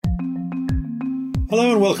Hello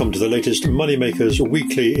and welcome to the latest Moneymakers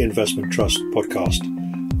Weekly Investment Trust podcast.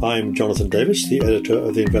 I'm Jonathan Davis, the editor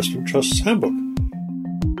of the Investment Trust's Handbook.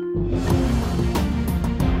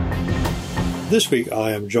 This week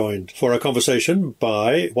I am joined for a conversation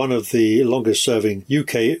by one of the longest-serving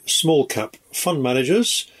UK small-cap fund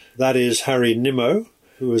managers. That is Harry Nimmo,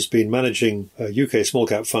 who has been managing UK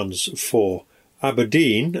small-cap funds for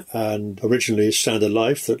Aberdeen and originally Standard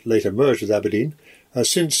Life that later merged with Aberdeen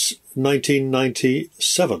since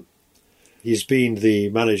 1997. He's been the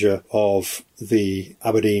manager of the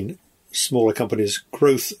Aberdeen Smaller Companies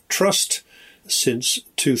Growth Trust since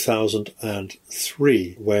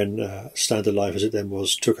 2003, when Standard Life, as it then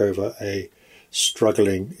was, took over a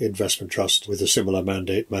struggling investment trust with a similar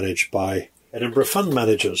mandate managed by Edinburgh Fund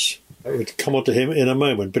Managers. We'll come on to him in a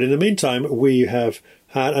moment. But in the meantime, we have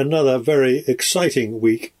had another very exciting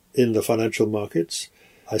week in the financial markets.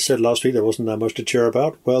 I said last week there wasn't that much to cheer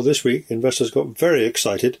about. Well, this week, investors got very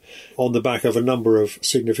excited on the back of a number of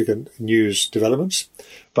significant news developments.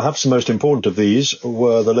 Perhaps the most important of these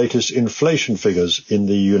were the latest inflation figures in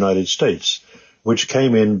the United States, which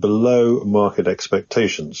came in below market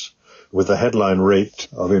expectations, with the headline rate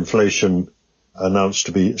of inflation announced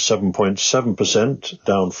to be 7.7%,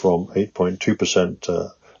 down from 8.2%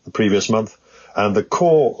 the previous month, and the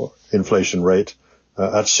core inflation rate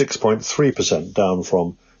at 6.3%, down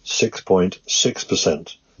from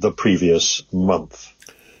 6.6% the previous month.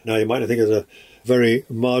 Now, you might think that a very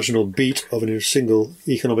marginal beat of a single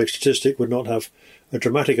economic statistic would not have a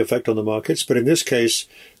dramatic effect on the markets, but in this case,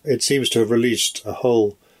 it seems to have released a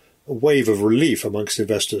whole wave of relief amongst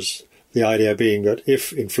investors. The idea being that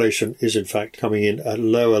if inflation is in fact coming in at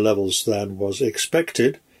lower levels than was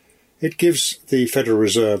expected, it gives the Federal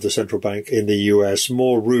Reserve, the central bank in the US,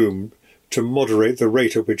 more room to moderate the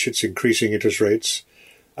rate at which it's increasing interest rates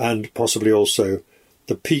and possibly also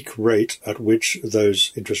the peak rate at which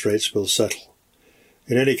those interest rates will settle.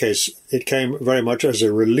 In any case, it came very much as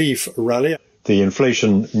a relief rally. The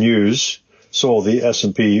inflation news saw the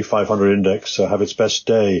S&P 500 index have its best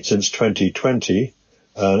day since 2020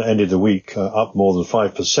 and ended the week up more than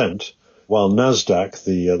 5%, while Nasdaq,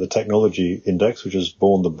 the technology index, which has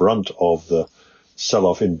borne the brunt of the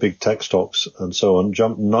sell-off in big tech stocks and so on,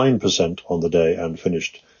 jumped 9% on the day and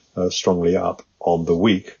finished strongly up on the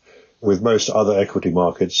week, with most other equity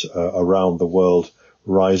markets around the world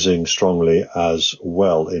rising strongly as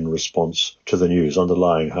well in response to the news,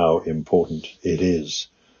 underlying how important it is.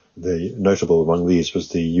 The notable among these was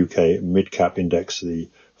the UK mid-cap index, the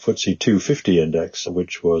FTSE 250 index,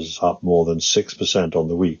 which was up more than 6% on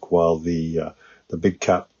the week, while the big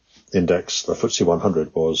cap index, the FTSE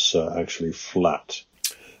 100, was actually flat.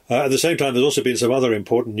 At the same time, there's also been some other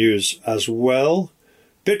important news as well.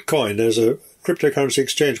 Bitcoin, there's a cryptocurrency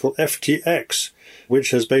exchange called FTX,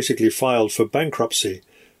 which has basically filed for bankruptcy,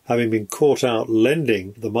 having been caught out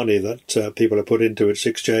lending the money that people have put into its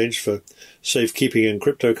exchange for safekeeping in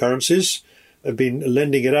cryptocurrencies, and been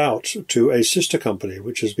lending it out to a sister company,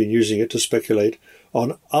 which has been using it to speculate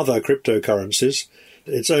on other cryptocurrencies.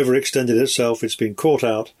 It's overextended itself, it's been caught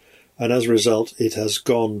out, and as a result, it has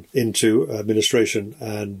gone into administration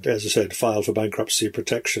and, as I said, filed for bankruptcy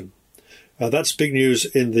protection. That's big news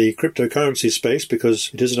in the cryptocurrency space because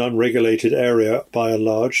it is an unregulated area by and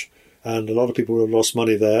large, and a lot of people have lost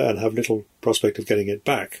money there and have little prospect of getting it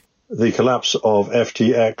back. The collapse of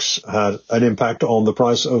FTX had an impact on the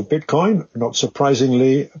price of Bitcoin, not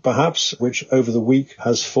surprisingly perhaps, which over the week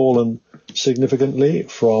has fallen significantly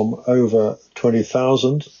from over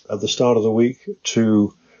 20,000 at the start of the week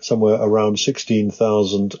to somewhere around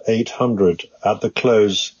 16,800 at the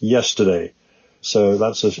close yesterday. So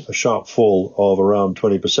that's a sharp fall of around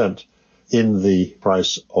 20% in the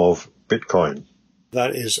price of Bitcoin.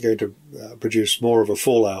 That is going to produce more of a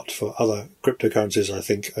fallout for other cryptocurrencies, I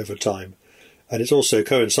think, over time. And it's also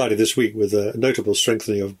coincided this week with a notable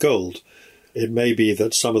strengthening of gold. It may be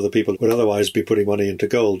that some of the people would otherwise be putting money into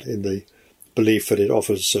gold in the belief that it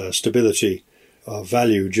offers stability of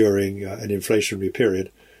value during an inflationary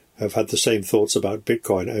period have had the same thoughts about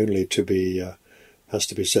Bitcoin, only to be, has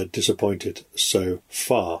to be said, disappointed so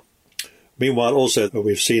far. Meanwhile, also,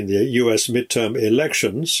 we've seen the US midterm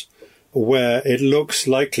elections, where it looks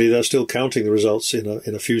likely, they're still counting the results in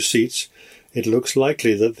a few seats, it looks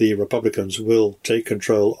likely that the Republicans will take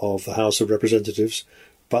control of the House of Representatives,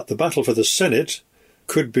 but the battle for the Senate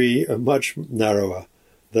could be much narrower.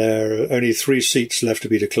 There are only 3 seats left to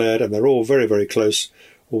be declared, and they're all very, very close.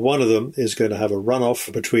 One of them is going to have a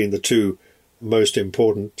runoff between the two most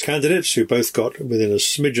important candidates, who both got within a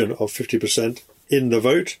smidgen of 50% in the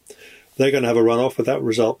vote. They're going to have a runoff, but that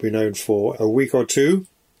result will be known for a week or two.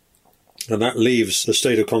 And that leaves the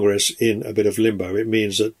state of Congress in a bit of limbo. It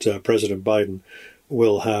means that President Biden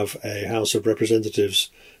will have a House of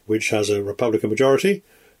Representatives which has a Republican majority,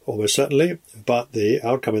 almost certainly, but the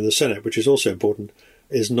outcome in the Senate, which is also important,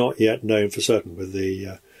 is not yet known for certain, with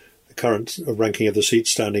the current ranking of the seats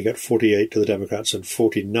standing at 48 to the Democrats and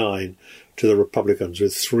 49 to the Republicans,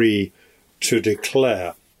 with 3 to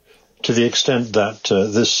declare. To the extent that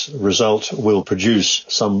this result will produce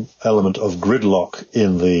some element of gridlock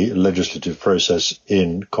in the legislative process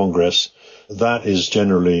in Congress, that is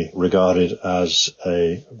generally regarded as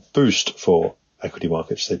a boost for equity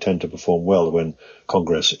markets. They tend to perform well when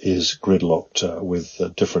Congress is gridlocked with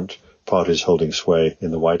different parties holding sway in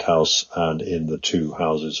the White House and in the 2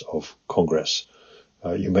 houses of Congress.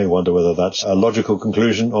 You may wonder whether that's a logical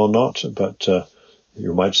conclusion or not, but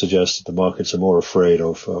you might suggest that the markets are more afraid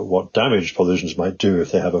of what damage politicians might do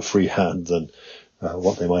if they have a free hand than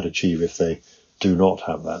what they might achieve if they do not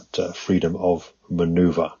have that freedom of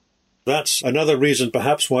maneuver. That's another reason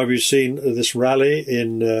perhaps why we've seen this rally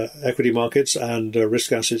in equity markets and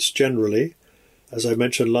risk assets generally. As I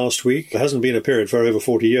mentioned last week, there hasn't been a period for over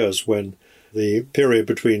 40 years when the period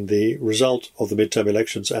between the result of the midterm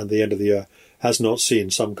elections and the end of the year has not seen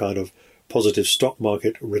some kind of positive stock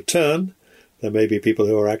market return. There may be people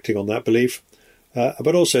who are acting on that belief,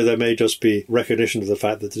 but also there may just be recognition of the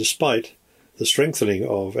fact that despite the strengthening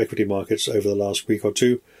of equity markets over the last week or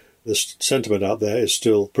two, the sentiment out there is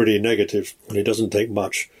still pretty negative, and it doesn't take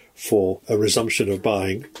much for a resumption of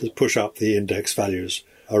buying to push up the index values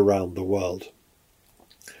around the world.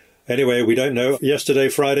 Anyway, we don't know. Yesterday,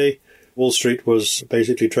 Friday, Wall Street was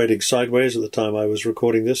basically trading sideways at the time I was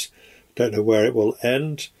recording this. Don't know where it will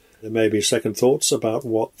end. There may be second thoughts about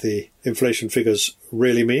what the inflation figures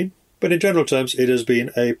really mean. But in general terms, it has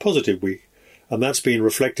been a positive week. And that's been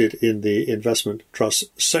reflected in the investment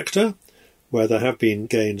trust sector, where there have been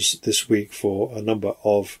gains this week for a number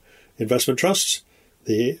of investment trusts.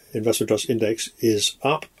 The investment trust index is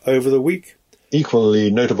up over the week.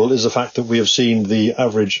 Equally notable is the fact that we have seen the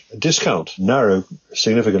average discount narrow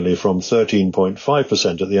significantly from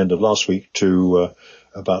 13.5% at the end of last week to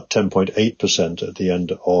about 10.8% at the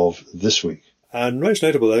end of this week. And most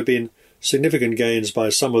notable, there have been significant gains by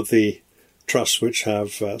some of the trusts which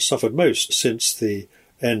have suffered most since the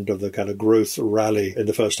end of the kind of growth rally in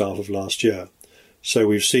the first half of last year. So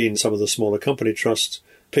we've seen some of the smaller company trusts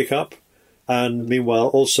pick up, and meanwhile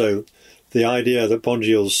also the idea that bond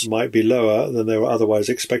yields might be lower than they were otherwise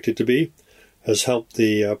expected to be has helped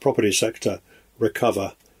the property sector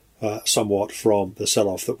recover somewhat from the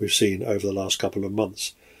sell-off that we've seen over the last couple of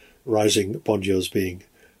months, rising bond yields being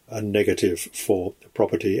a negative for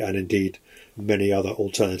property and indeed many other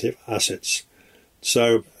alternative assets.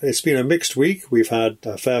 So it's been a mixed week. We've had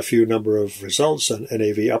a fair few number of results and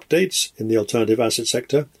NAV updates in the alternative asset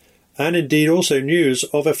sector, and indeed also news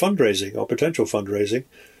of a fundraising or potential fundraising.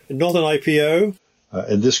 Not an IPO.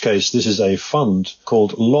 In this case, this is a fund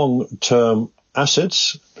called Long-Term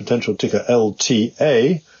Assets, potential ticker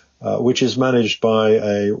LTA, which is managed by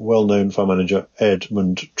a well-known fund manager,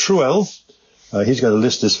 Edmund Truell. He's going to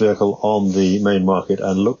list this vehicle on the main market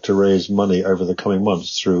and look to raise money over the coming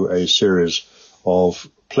months through a series of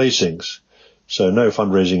placings. So no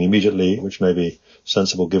fundraising immediately, which may be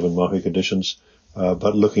sensible given market conditions,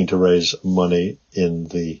 but looking to raise money in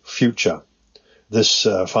the future. This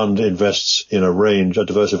fund invests in a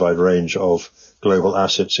diversified range of global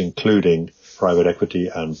assets, including private equity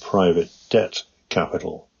and private debt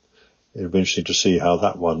capital. It'll be interesting to see how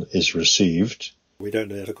that one is received. We don't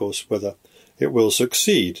know yet, of course, whether it will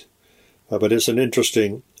succeed, but it's an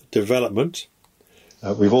interesting development.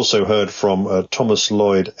 We've also heard from Thomas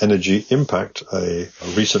Lloyd Energy Impact, a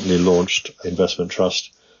recently launched investment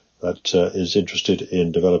trust that is interested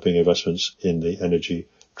in developing investments in the energy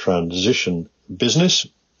transition business,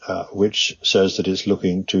 which says that it's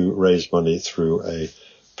looking to raise money through a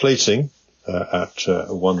placing at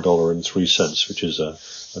 $1.03, which is a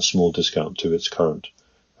small discount to its current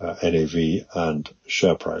NAV and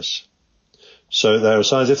share price. So there are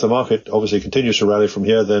signs if the market obviously continues to rally from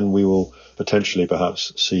here, then we will potentially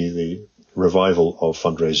perhaps see the revival of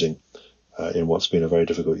fundraising in what's been a very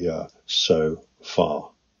difficult year so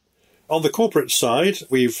far. On the corporate side,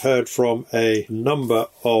 we've heard from a number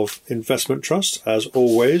of investment trusts, as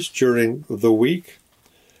always, during the week.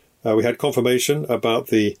 We had confirmation about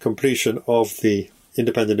the completion of the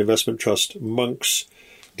independent investment trust Monks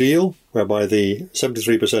deal, whereby the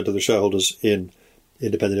 73% of the shareholders in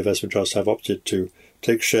independent investment trusts have opted to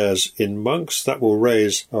take shares in Monks. That will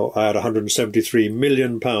raise add £173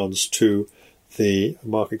 million to the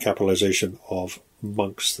market capitalisation of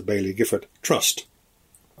Monks, the Baillie Gifford Trust.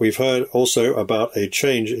 We've heard also about a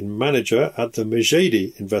change in manager at the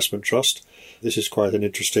Mejadi Investment Trust. This is quite an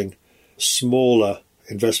interesting, smaller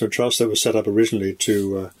investment trust that was set up originally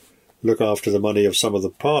to look after the money of some of the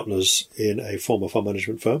partners in a former fund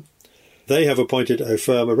management firm. They have appointed a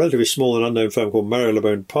firm, a relatively small and unknown firm called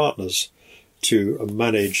Marylebone Partners, to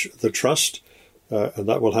manage the trust, and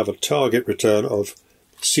that will have a target return of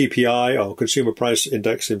CPI, or Consumer Price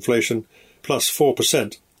Index inflation, plus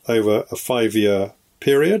 4% over a 5-year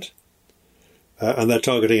period, and they're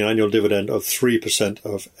targeting an annual dividend of 3%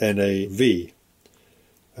 of NAV.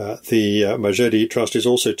 The Mejadi Trust is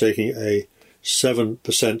also taking a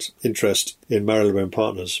 7% interest in Marylebone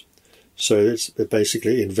Partners. So it's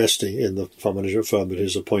basically investing in the fund management firm that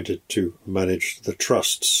is appointed to manage the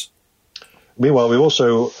trusts. Meanwhile, we've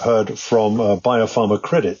also heard from Biopharma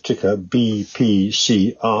Credit, ticker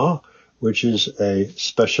BPCR, which is a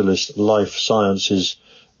specialist life sciences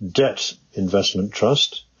debt investment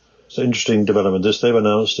trust. It's an interesting development. They've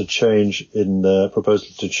announced a change in their proposal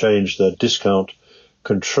to change their discount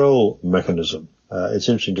control mechanism. It's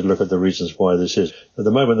interesting to look at the reasons why this is. At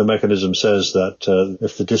the moment, the mechanism says that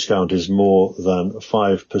if the discount is more than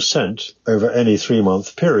 5% over any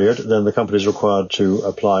 3-month period, then the company is required to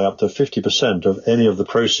apply up to 50% of any of the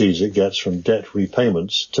proceeds it gets from debt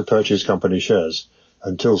repayments to purchase company shares,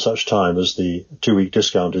 until such time as the 2-week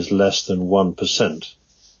discount is less than 1%.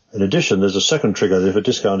 In addition, there's a second trigger that if a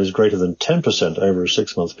discount is greater than 10% over a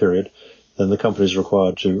 6-month period, then the company is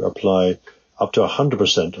required to apply up to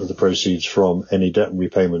 100% of the proceeds from any debt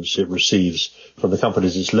repayments it receives from the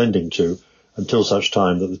companies it's lending to, until such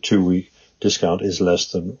time that the 2-week discount is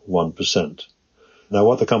less than 1%. Now,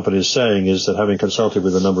 what the company is saying is that, having consulted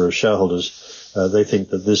with a number of shareholders, they think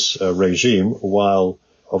that this regime, while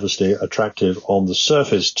obviously attractive on the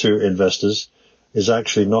surface to investors, is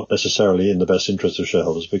actually not necessarily in the best interest of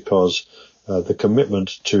shareholders, because the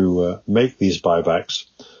commitment to make these buybacks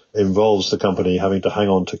involves the company having to hang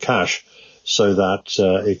on to cash so that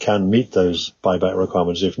it can meet those buyback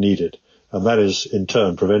requirements if needed. And that is, in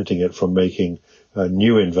turn, preventing it from making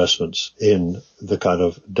new investments in the kind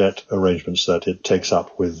of debt arrangements that it takes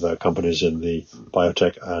up with companies in the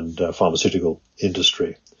biotech and pharmaceutical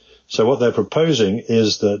industry. So what they're proposing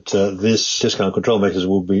is that this discount control mechanism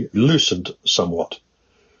will be loosened somewhat.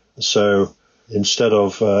 So instead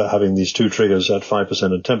of having these two triggers at 5%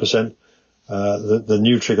 and 10%, the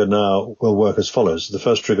new trigger now will work as follows. The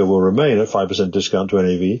first trigger will remain at 5% discount to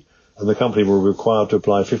NAV, and the company will be required to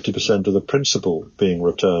apply 50% of the principal being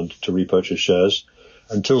returned to repurchase shares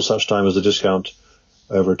until such time as the discount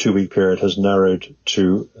over a 2-week period has narrowed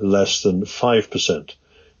to less than 5%,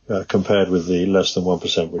 compared with the less than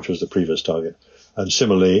 1%, which was the previous target. And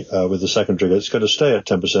similarly, with the second trigger, it's going to stay at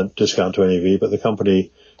 10% discount to NAV, but the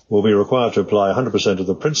company will be required to apply 100% of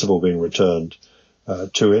the principal being returned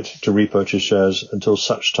to it to repurchase shares until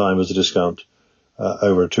such time as the discount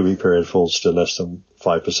over a 2-week period falls to less than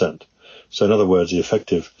 5%. So in other words, the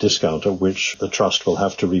effective discount at which the trust will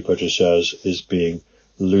have to repurchase shares is being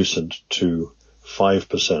loosened to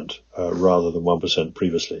 5% rather than 1%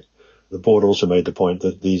 previously. The board also made the point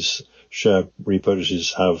that these share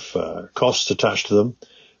repurchases have costs attached to them,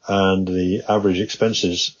 and the average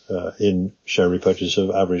expenses in share repurchase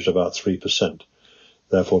have averaged about 3%.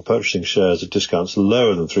 Therefore, purchasing shares at discounts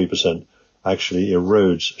lower than 3% actually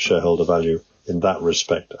erodes shareholder value in that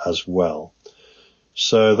respect as well.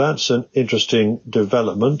 So that's an interesting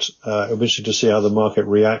development. It'll be interesting to see how the market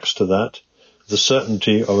reacts to that. The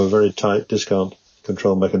certainty of a very tight discount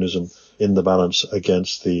control mechanism in the balance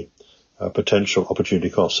against the potential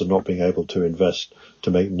opportunity costs of not being able to invest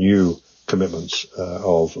to make new commitments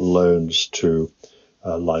of loans to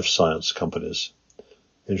life science companies.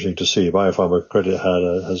 Interesting to see. Biopharma Credit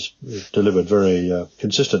has delivered very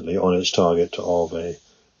consistently on its target of a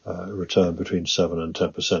return between 7 and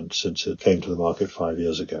 10% since it came to the market 5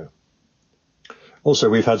 years ago. Also,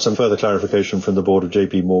 we've had some further clarification from the board of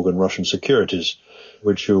JP Morgan Russian Securities,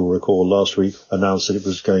 which you'll recall last week announced that it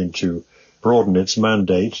was going to broaden its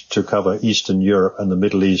mandate to cover Eastern Europe and the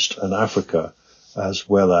Middle East and Africa, as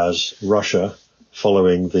well as Russia,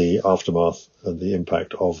 following the aftermath and the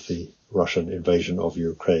impact of the Russian invasion of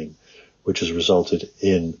Ukraine, which has resulted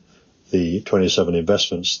in the 27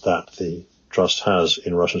 investments that the trust has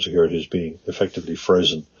in Russian securities being effectively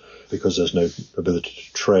frozen because there's no ability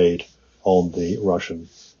to trade on the Russian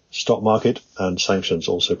stock market, and sanctions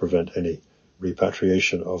also prevent any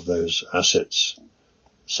repatriation of those assets.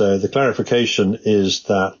 So the clarification is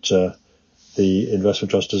that the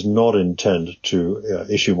investment trust does not intend to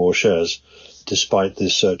issue more shares despite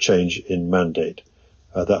this change in mandate.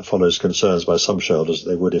 That follows concerns by some shareholders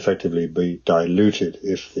that they would effectively be diluted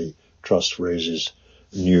if the trust raises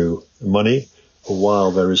new money,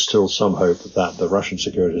 while there is still some hope that the Russian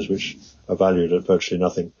securities, which are valued at virtually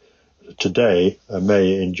nothing today,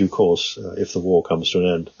 may in due course, if the war comes to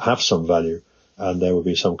an end, have some value. And there would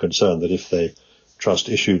be some concern that if the trust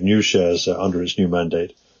issued new shares under its new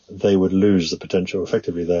mandate, they would lose the potential.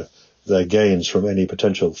 Effectively, their gains from any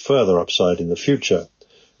potential further upside in the future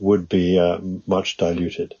would be much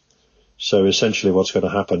diluted. So essentially what's going to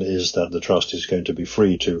happen is that the trust is going to be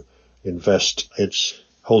free to invest its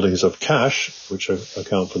holdings of cash, which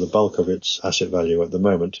account for the bulk of its asset value at the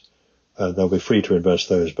moment. They'll be free to invest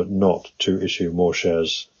those, but not to issue more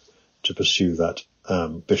shares to pursue that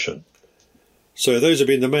ambition. So those have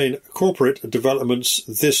been the main corporate developments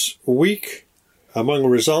this week. Among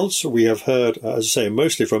results, we have heard, as I say,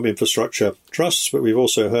 mostly from infrastructure trusts, but we've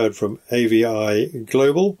also heard from AVI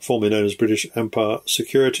Global, formerly known as British Empire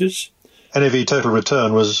Securities. NAV total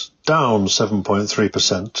return was down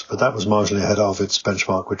 7.3%, but that was marginally ahead of its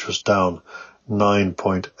benchmark, which was down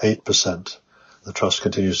 9.8%. The trust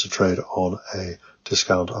continues to trade on a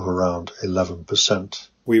discount of around 11%.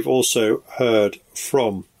 We've also heard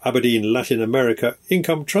from Aberdeen Latin America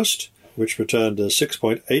Income Trust, which returned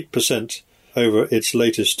 6.8% over its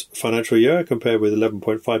latest financial year, compared with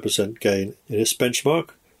 11.5% gain in its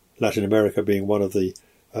benchmark, Latin America being one of the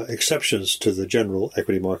exceptions to the general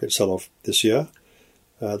equity market sell-off this year.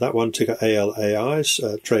 That one, ticker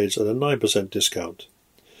ALAI, trades at a 9% discount.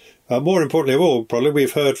 More importantly of all, probably,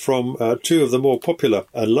 we've heard from two of the more popular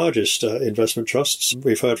and largest investment trusts.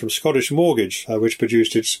 We've heard from Scottish Mortgage, which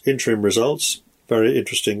produced its interim results. Very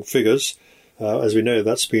interesting figures. As we know,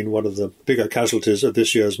 that's been one of the bigger casualties of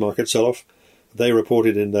this year's market sell-off. They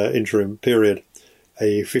reported in their interim period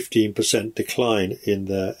a 15% decline in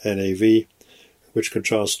their NAV, which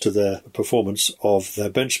contrasts to their performance of their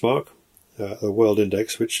benchmark, the World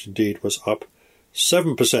Index, which indeed was up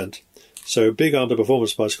 7%. So big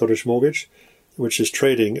underperformance by Scottish Mortgage, which is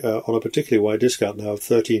trading on a particularly wide discount now of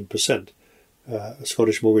 13%.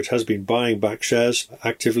 Scottish Mortgage has been buying back shares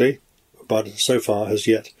actively, but so far has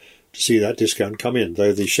yet to see that discount come in,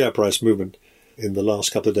 though the share price movement in the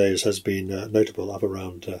last couple of days has been notable, up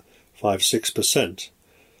around 5-6%.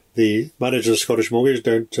 The managers of Scottish Mortgage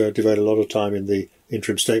don't devote a lot of time in the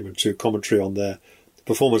interim statement to commentary on their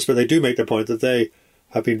performance, but they do make the point that they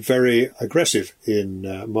have been very aggressive in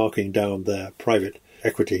marking down their private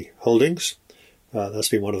equity holdings. That's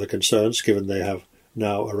been one of the concerns, given they have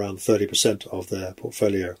now around 30% of their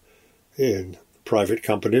portfolio in private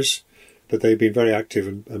companies. But they've been very active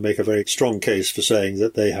and make a very strong case for saying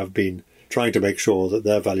that they have been trying to make sure that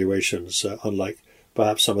their valuations, unlike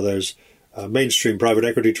perhaps some of those mainstream private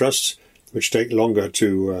equity trusts, which take longer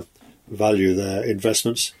to value their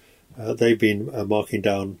investments, they've been marking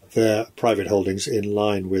down their private holdings in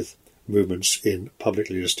line with movements in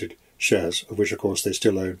publicly listed shares, of which, of course, they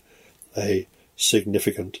still own a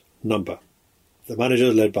significant number. The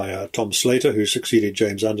manager, led by Tom Slater, who succeeded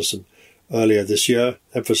James Anderson earlier this year,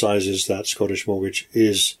 emphasises that Scottish Mortgage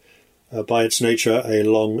is, by its nature, a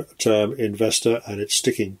long-term investor, and it's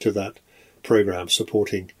sticking to that programme,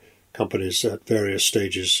 supporting companies at various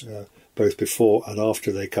stages, both before and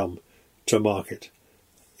after they come to market.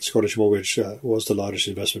 Scottish Mortgage was the largest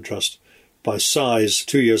investment trust by size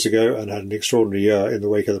 2 years ago and had an extraordinary year in the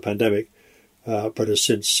wake of the pandemic, but has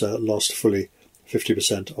since lost fully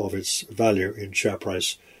 50% of its value in share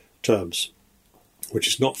price terms, which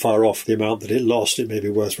is not far off the amount that it lost, it may be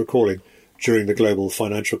worth recalling, during the global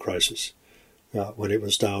financial crisis, when it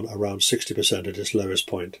was down around 60% at its lowest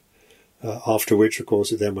point, after which, of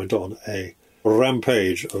course, it then went on a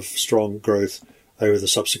rampage of strong growth over the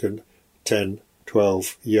subsequent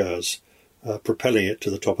 10-12 years, propelling it to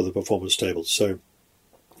the top of the performance tables. So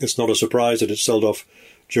it's not a surprise that it sold off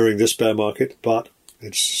during this bear market, but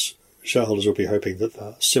its shareholders will be hoping that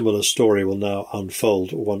a similar story will now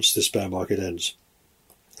unfold once this bear market ends,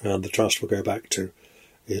 and the trust will go back to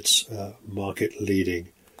its market-leading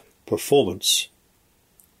performance.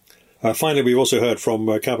 Finally, we've also heard from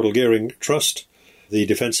Capital Gearing Trust, the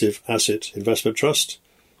Defensive Asset Investment Trust,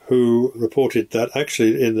 who reported that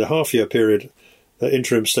actually in the half-year period, the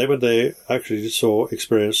interim statement, they actually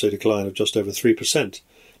experienced a decline of just over 3%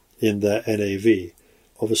 in their NAV.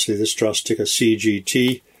 Obviously, this trust, ticker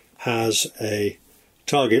CGT, has a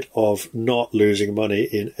target of not losing money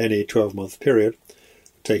in any 12-month period,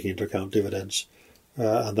 taking into account dividends,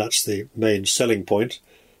 and that's the main selling point.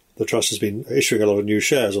 The trust has been issuing a lot of new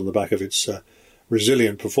shares on the back of its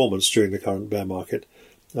resilient performance during the current bear market,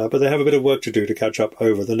 but they have a bit of work to do to catch up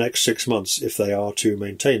over the next 6 months if they are to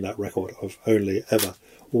maintain that record of only ever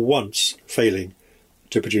once failing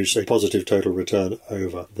to produce a positive total return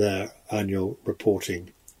over their annual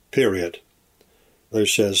reporting period. Those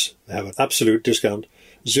shares have an absolute discount,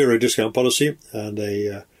 zero discount policy, and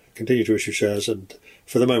they continue to issue shares. And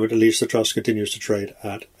for the moment, at least, the trust continues to trade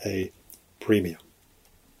at a premium.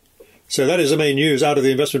 So that is the main news out of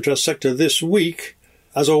the investment trust sector this week.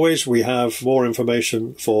 As always, we have more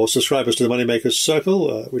information for subscribers to the Moneymakers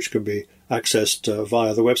Circle, which can be accessed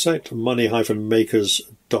via the website,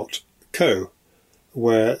 money-makers.co,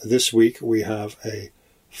 where this week we have a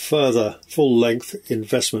further full-length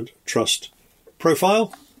investment trust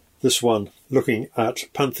profile, this one looking at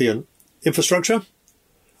Pantheon Infrastructure.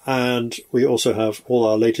 And we also have all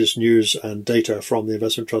our latest news and data from the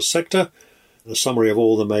investment trust sector, and a summary of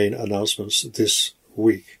all the main announcements this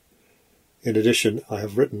week. In addition, I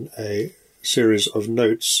have written a series of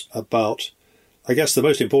notes about, I guess, the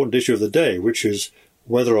most important issue of the day, which is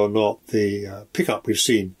whether or not the pickup we've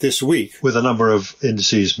seen this week, with a number of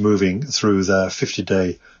indices moving through their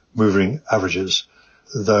 50-day moving averages,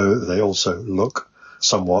 though they also look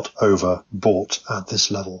somewhat overbought at this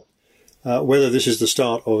level. Whether this is the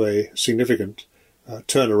start of a significant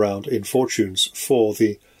turnaround in fortunes for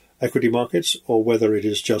the equity markets, or whether it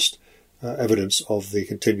is just evidence of the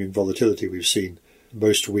continuing volatility we've seen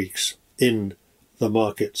most weeks in the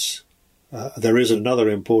markets. There is another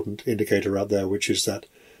important indicator out there, which is that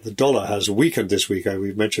the dollar has weakened this week.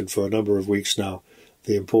 We've mentioned for a number of weeks now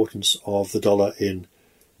the importance of the dollar in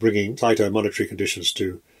bringing tighter monetary conditions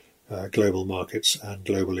to global markets and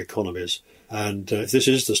global economies. And if this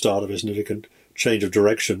is the start of a significant change of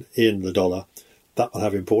direction in the dollar, that will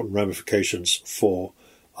have important ramifications for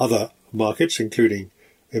other markets, including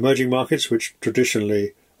emerging markets, which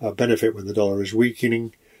traditionally benefit when the dollar is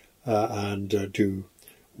weakening and do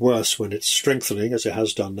worse when it's strengthening, as it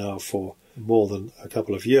has done now for more than a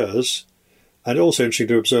couple of years. And also interesting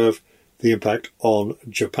to observe the impact on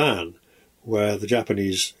Japan, where the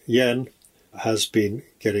Japanese yen has been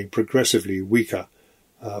getting progressively weaker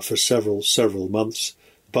for several months,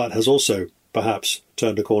 but has also perhaps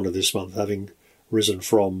turned a corner this month, having risen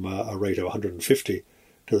from a rate of 150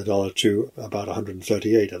 to the dollar to about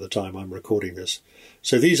 138 at the time I'm recording this.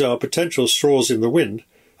 So these are potential straws in the wind,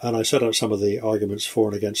 and I set out some of the arguments for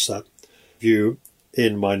and against that view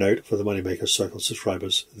in my note for the Moneymakers Circle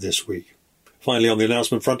subscribers this week. Finally, on the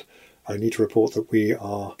announcement front, I need to report that we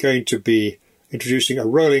are going to be introducing a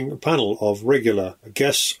rolling panel of regular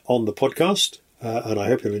guests on the podcast, and I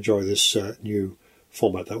hope you'll enjoy this new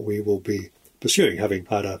format that we will be pursuing. Having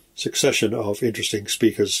had a succession of interesting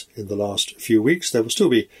speakers in the last few weeks, there will still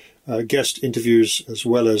be guest interviews as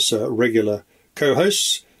well as regular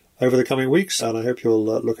co-hosts over the coming weeks, and I hope you'll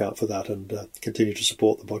look out for that and continue to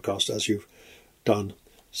support the podcast as you've done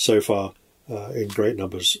so far in great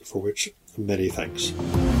numbers, for which many thanks.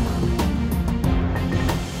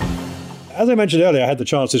 As I mentioned earlier, I had the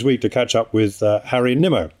chance this week to catch up with Harry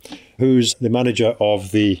Nimmo, who's the manager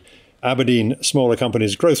of the Aberdeen Smaller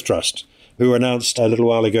Companies Growth Trust, who announced a little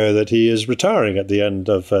while ago that he is retiring at the end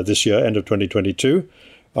of this year, end of 2022,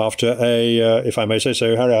 after if I may say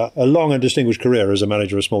so, Harry, a long and distinguished career as a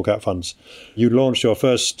manager of small cap funds. You launched your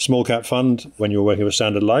first small cap fund when you were working with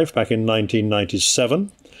Standard Life back in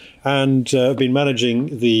 1997, and have been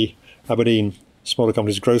managing the Aberdeen Smaller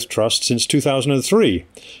Companies Growth Trust since 2003,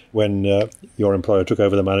 when your employer took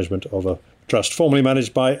over the management of a trust formerly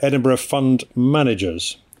managed by Edinburgh Fund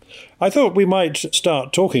Managers. I thought we might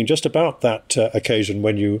start talking just about that occasion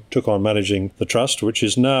when you took on managing the trust, which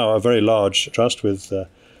is now a very large trust with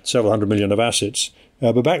several hundred million of assets.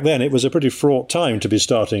 But back then it was a pretty fraught time to be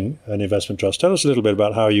starting an investment trust. Tell us a little bit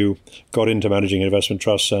about how you got into managing investment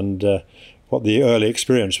trusts and what the early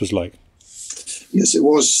experience was like. Yes, it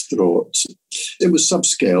was fraught. It was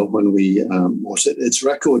subscale when we bought it. Its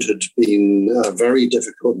record had been very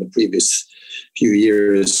difficult in the previous few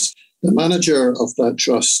years. The manager of that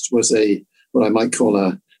trust was what I might call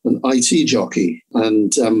an IT jockey,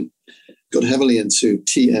 and got heavily into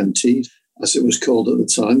TMT, as it was called at the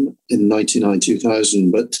time, in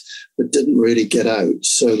 1999-2000, but didn't really get out.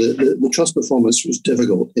 So the trust performance was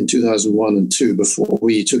difficult in 2001 and 2002 before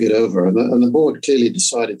we took it over. And the board clearly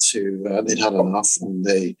decided they'd had enough, and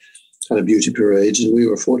they had a beauty parade, and we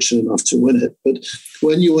were fortunate enough to win it. But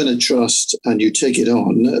when you win a trust and you take it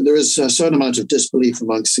on, there is a certain amount of disbelief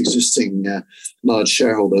amongst existing large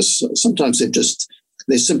shareholders. Sometimes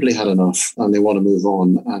they simply had enough and they want to move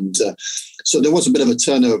on. And so there was a bit of a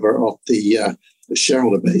turnover of the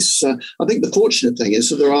shareholder base. I think the fortunate thing is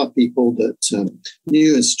that there are people that,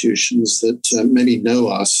 new institutions that maybe know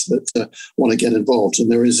us, that want to get involved.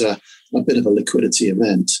 And there is a bit of a liquidity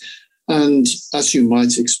event. And as you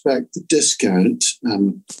might expect, the discount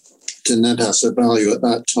to net asset value at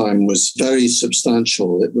that time was very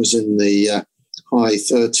substantial. It was in the high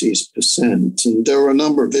 30s%. And there were a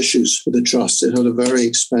number of issues for the trust. It had a very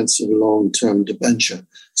expensive long-term debenture,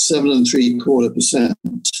 7.75%,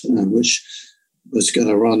 which was going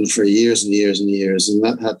to run for years and years and years, and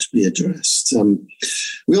that had to be addressed.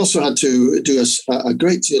 We also had to do a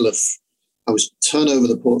great deal of turn over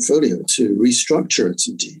the portfolio to restructure it,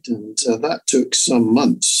 indeed, and that took some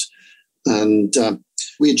months. And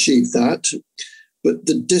we achieved that. But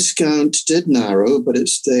the discount did narrow, but it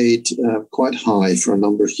stayed quite high for a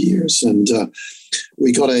number of years. And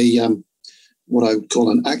we got what I would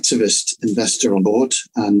call an activist investor on board.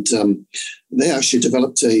 And they actually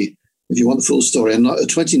developed if you want the full story, a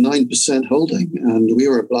 29% holding. And we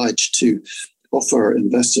were obliged to offer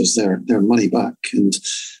investors their money back. And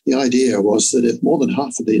the idea was that if more than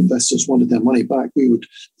half of the investors wanted their money back, we would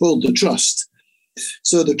fold the trust.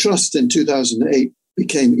 So the trust in 2008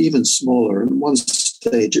 became even smaller. And at one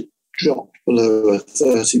stage, it dropped below a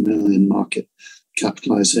 30 million market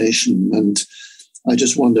capitalization. And I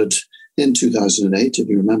just wondered, in 2008, if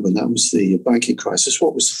you remember, that was the banking crisis,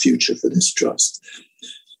 what was the future for this trust?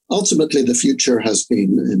 Ultimately, the future has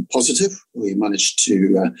been positive. We managed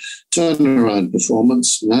to turn around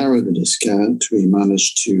performance, narrow the discount. We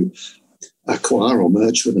managed to acquire or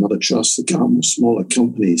merge with another trust, the Gartner Smaller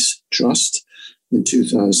Companies Trust, in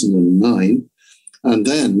 2009. And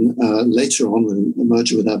then later on, with a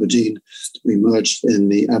merger with Aberdeen, we merged in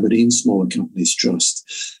the Aberdeen Smaller Companies Trust.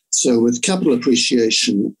 So with capital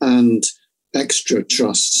appreciation and extra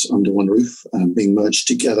trusts under one roof being merged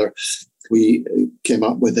together, we came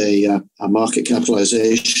up with a market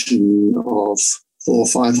capitalization of 400 or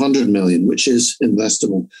 500 million, which is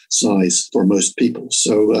investable size for most people.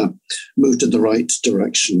 So moved in the right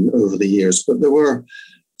direction over the years. But there were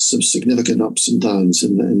some significant ups and downs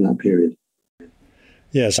in that period.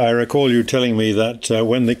 Yes, I recall you telling me that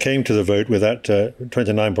when they came to the vote with that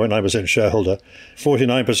 29.9% shareholder,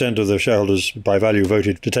 49% of the shareholders by value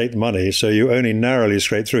voted to take the money, so you only narrowly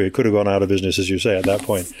scraped through. It could have gone out of business, as you say, at that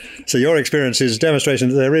point. So your experience is demonstrating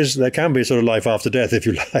that there can be sort of life after death, if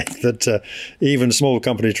you like, that even small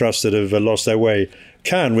company trusts that have lost their way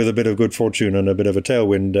can, with a bit of good fortune and a bit of a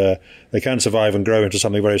tailwind, they can survive and grow into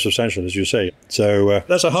something very substantial, as you say. So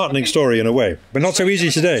that's a heartening story in a way, but not so easy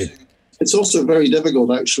today. It's also very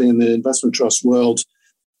difficult, actually, in the investment trust world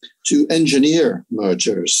to engineer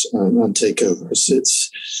mergers and takeovers.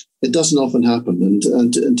 It doesn't often happen.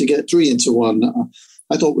 And to get three into one,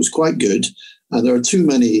 I thought was quite good. There are too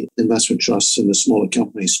many investment trusts in the smaller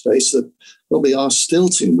company space. There probably are still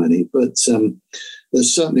too many, but there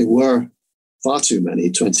certainly were far too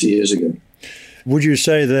many 20 years ago. Would you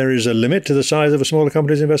say there is a limit to the size of a smaller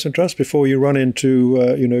company's investment trust before you run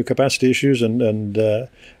into capacity issues and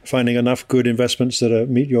finding enough good investments that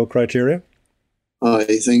meet your criteria? I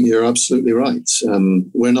think you're absolutely right.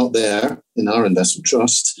 We're not there in our investment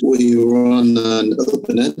trust. We run an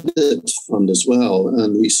open-ended fund as well,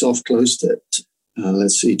 and we soft-closed it,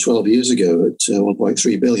 12 years ago at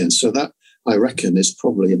 1.3 billion. So that, I reckon, is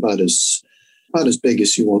probably about as big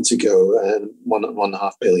as you want to go,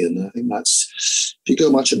 1.5 billion. I think that's, if you go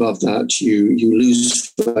much above that, you lose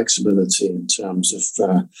flexibility in terms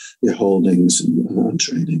of your holdings and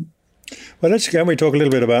trading. Well, can we talk a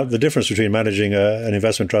little bit about the difference between managing an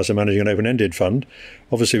investment trust and managing an open-ended fund?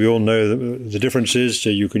 Obviously, we all know the difference is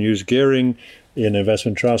you can use gearing in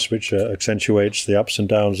investment trusts, which accentuates the ups and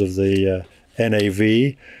downs of the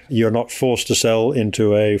NAV. You're not forced to sell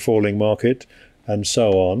into a falling market, and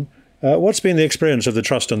so on. What's been the experience of the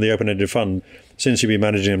trust and the open-ended fund since you've been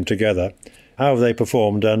managing them together? How have they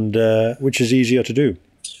performed, and which is easier to do?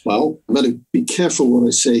 Well, I'm going to be careful what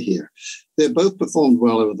I say here. They've both performed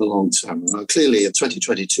well over the long term. Clearly,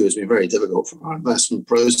 2022 has been very difficult for our investment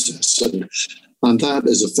process, and that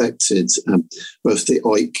has affected both the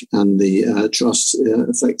OIC and the trust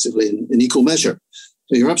effectively in equal measure.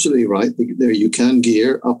 So you're absolutely right. There you can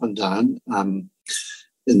gear up and down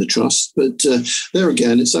in the trust. But there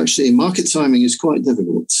again, it's actually market timing is quite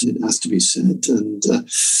difficult, it has to be said. And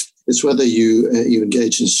it's whether you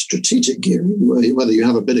engage in strategic gearing, whether you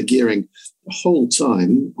have a bit of gearing the whole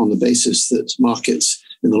time on the basis that markets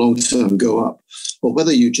in the long term go up, or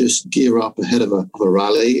whether you just gear up ahead of a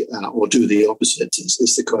rally or do the opposite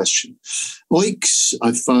is the question. OICs,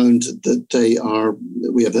 I've found that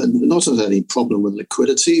we have not had any problem with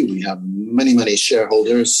liquidity. We have many, many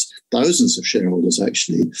shareholders, thousands of shareholders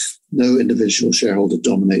actually. No individual shareholder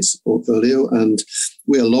dominates the portfolio, and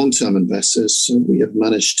we are long-term investors, so we have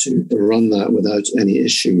managed to run that without any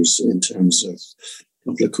issues in terms of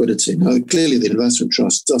liquidity. Now, clearly the investment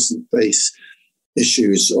trust doesn't face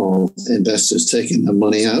issues of investors taking their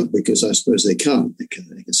money out, because I suppose they can't. They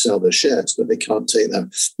can sell their shares, but they can't take their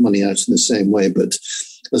money out in the same way. But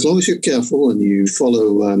as long as you're careful and you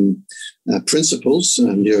follow principles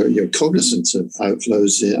and you're cognizant of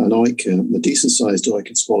outflows, an OIC, a decent-sized OIC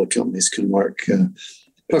in smaller companies can work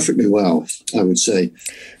perfectly well, I would say.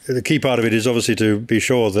 The key part of it is obviously to be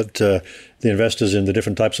sure that the investors in the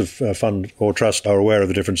different types of fund or trust are aware of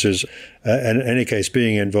the differences. And in any case,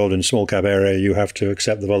 being involved in small cap area, you have to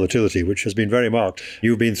accept the volatility, which has been very marked.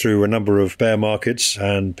 You've been through a number of bear markets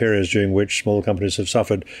and periods during which small companies have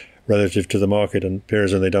suffered relative to the market, and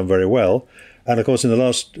periods when they've done very well. And of course, in the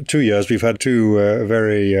last 2 years, we've had two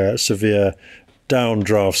very severe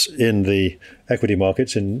downdrafts in the equity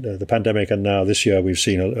markets in the pandemic, and now this year we've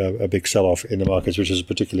seen a big sell-off in the markets, which has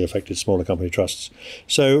particularly affected smaller company trusts.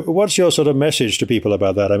 So what's your sort of message to people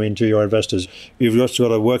about that? I mean, to your investors, you've just got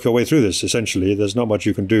to work your way through this, essentially. There's not much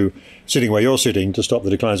you can do sitting where you're sitting to stop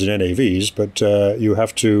the declines in NAVs, but you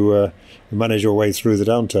have to manage your way through the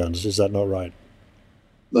downturns. Is that not right?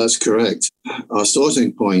 That's correct. Our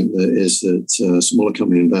starting point is that smaller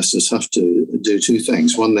company investors have to do two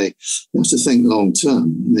things. One, they have to think long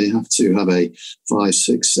term. They have to have a 5,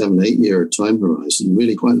 6, 7, 8 year time horizon,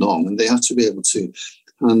 really quite long. And they have to be able to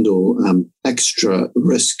handle extra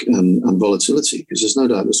risk and volatility, because there's no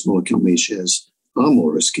doubt that smaller company shares are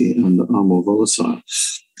more risky and are more volatile.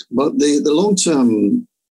 But the long term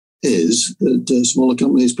is that smaller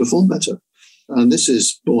companies perform better. And this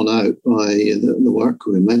is borne out by the work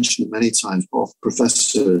we mentioned many times of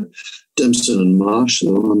Professor Dimson and Marsh at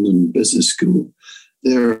the London Business School.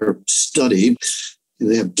 Their study,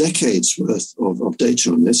 they have decades worth of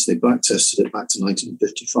data on this. They backtested it back to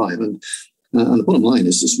 1955. And the bottom line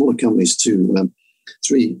is that smaller companies do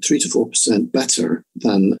 3 to 4% better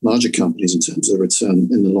than larger companies in terms of return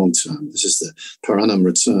in the long term. This is the per annum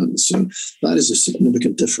return. So that is a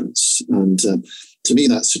significant difference. And to me,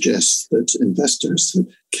 that suggests that investors that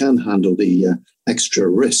can handle the extra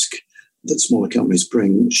risk that smaller companies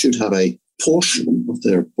bring should have a portion of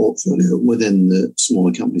their portfolio within the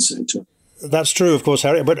smaller company sector. That's true, of course,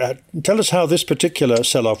 Harry. But tell us how this particular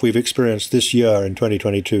sell-off we've experienced this year in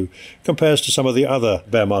 2022 compares to some of the other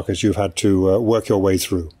bear markets you've had to work your way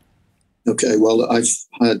through. Okay, well, I've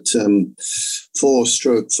had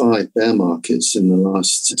 4/5 bear markets in the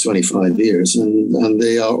last 25 years, and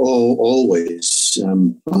they are all always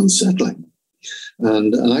unsettling.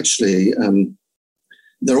 And actually,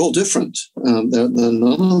 they're all different. They're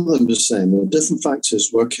none of them the same. There are different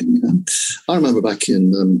factors working. I remember back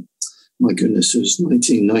in, my goodness, it was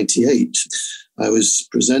 1998. I was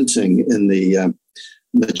presenting in the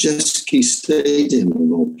Majeski Stadium,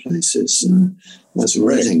 of all places. That's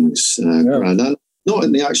Reading's ground. And not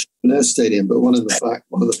in the actual Air Stadium, but one of the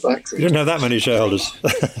factories. You didn't have that many shareholders.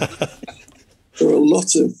 There were a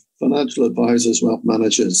lot of financial advisors, wealth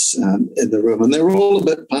managers in the room, and they were all a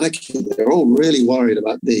bit panicky. They were all really worried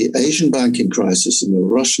about the Asian banking crisis and the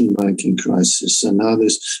Russian banking crisis, and how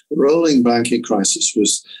this rolling banking crisis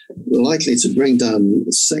was likely to bring down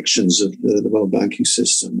sections of the world banking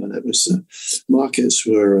system, and it was markets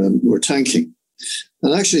were tanking.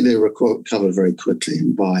 And actually, they were covered very quickly,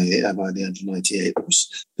 and by the end of 98,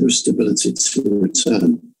 there was stability to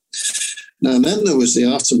return. Now, and then there was the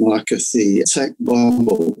aftermarket, the tech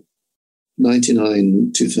bubble,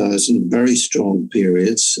 99, 2000, very strong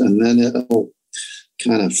periods. And then it all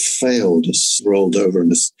kind of failed, just rolled over, and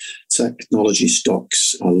the technology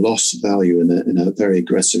stocks lost value in a very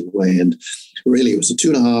aggressive way. And really, it was a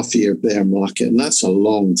 2.5 year bear market. And that's a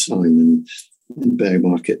long time in bear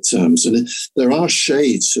market terms. And there are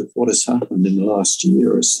shades of what has happened in the last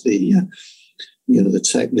year as the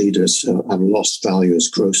tech leaders have lost value, as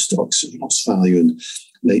growth stocks have lost value in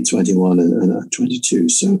late 21 and 22.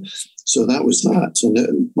 So that was that.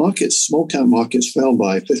 And markets, small cap markets fell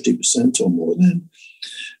by 50% or more then.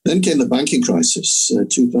 Then came the banking crisis,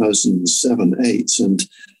 2007-8. And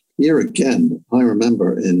here again, I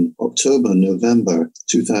remember in October, November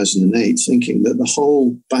 2008, thinking that the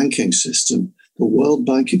whole banking system, the world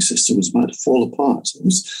banking system, was about to fall apart.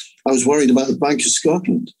 I was worried about the Bank of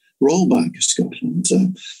Scotland, Royal Bank of Scotland,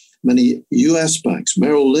 many US banks,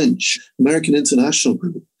 Merrill Lynch, American International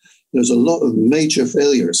Group. There's a lot of major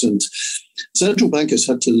failures, and central bankers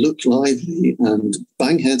had to look lively and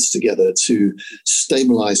bang heads together to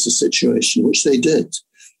stabilize the situation, which they did.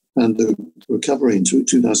 And the recovery in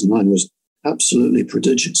 2009 was absolutely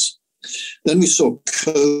prodigious. Then we saw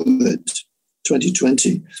COVID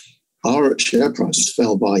 2020. Our share price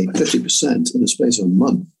fell by 50% in the space of a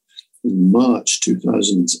month in March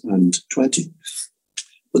 2020.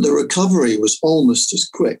 But the recovery was almost as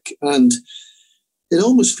quick. And it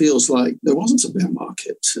almost feels like there wasn't a bear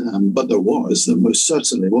market, but there most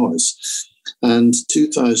certainly was. And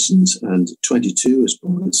 2022 has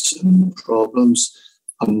brought its own problems,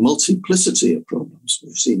 a multiplicity of problems.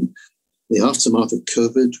 We've seen the aftermath of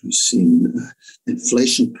COVID, we've seen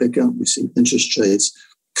inflation pick up, we've seen interest rates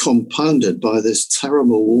compounded by this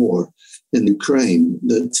terrible war in Ukraine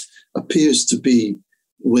that appears to be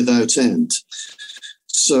without end.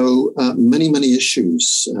 So many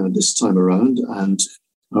issues this time around, and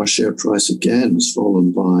our share price again has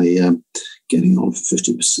fallen by getting on for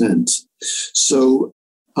 50%. So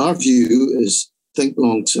our view is think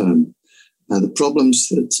long term. The problems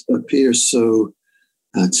that appear so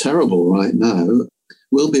terrible right now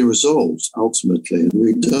will be resolved ultimately. And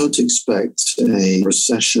we don't expect a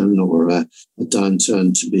recession or a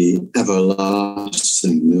downturn to be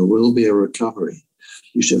everlasting. There will be a recovery.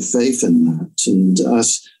 You should have faith in that. And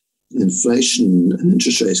as inflation and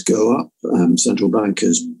interest rates go up, central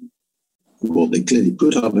bankers, well, they clearly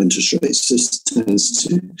put up interest rates. This tends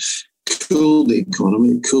to cool the economy,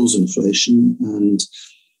 it cools inflation, and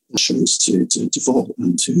rates to fall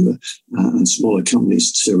and smaller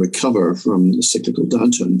companies to recover from the cyclical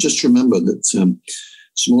downturn. Just remember that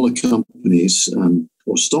smaller companies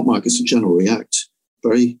or stock markets in general react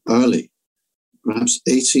very early, perhaps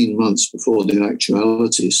 18 months before the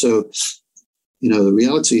actuality. So, the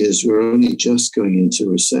reality is we're only just going into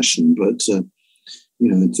recession, but,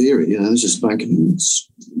 in theory, this is Bank of England's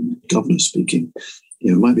governor speaking,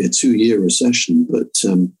 it might be a 2-year recession, but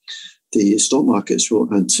the stock markets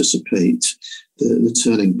will anticipate the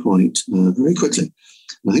turning point very quickly.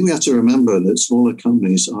 And I think we have to remember that smaller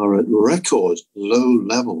companies are at record low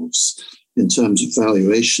levels in terms of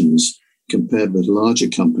valuations compared with larger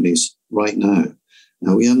companies right now.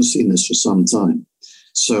 Now, we haven't seen this for some time.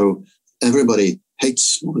 So everybody hates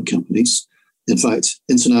smaller companies. In fact,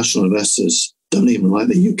 international investors don't even like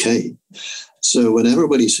the UK. So when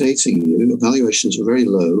everybody's hating you, valuations are very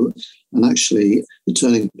low. And actually, the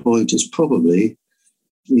turning point is probably,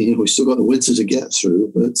 we've still got the winter to get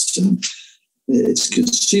through, but it's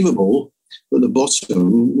conceivable that the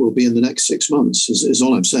bottom will be in the next 6 months, is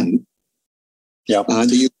all I'm saying. Yeah.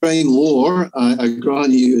 The Ukraine war, I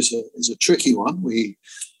grant you, is a tricky one.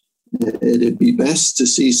 It'd be best to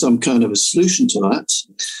see some kind of a solution to that.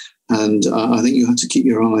 And I think you have to keep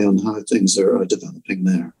your eye on how things are developing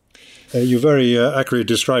there. You very accurately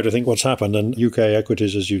described, I think, what's happened. And UK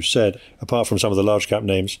equities, as you've said, apart from some of the large cap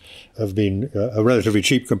names, have been relatively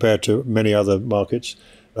cheap compared to many other markets.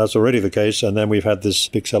 That's already the case. And then we've had this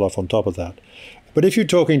big sell-off on top of that. But if you're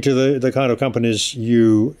talking to the kind of companies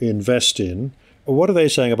you invest in, what are they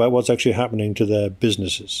saying about what's actually happening to their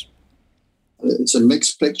businesses? It's a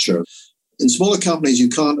mixed picture. In smaller companies, you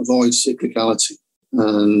can't avoid cyclicality.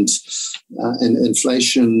 And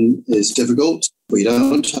inflation is difficult. We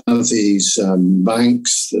don't have these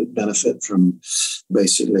banks that benefit from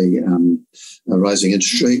basically rising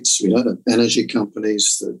interest rates. We don't have energy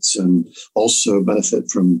companies that also benefit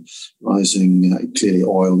from rising, clearly,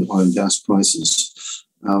 oil and gas prices.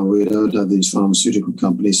 We don't have these pharmaceutical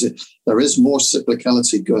companies. There is more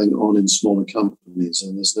cyclicality going on in smaller companies,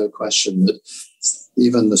 and there's no question that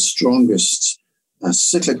even the strongest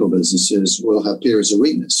cyclical businesses will have periods of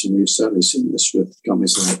weakness, and we've certainly seen this with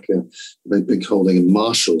companies like the big holding of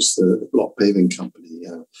Marshalls, the block paving company.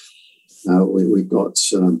 We've got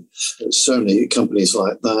certainly companies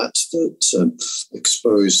like that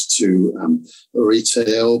exposed to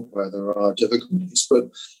retail where there are difficulties.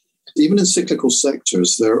 But even in cyclical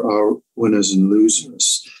sectors, there are winners and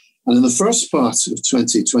losers. And in the first part of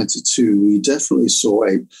 2022, we definitely saw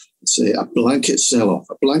a blanket sell-off,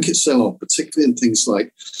 particularly in things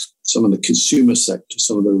like some of the consumer sectors,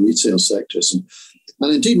 some of the retail sectors.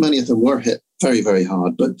 And indeed, many of them were hit very, very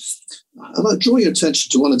hard. But I'll draw your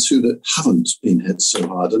attention to one or two that haven't been hit so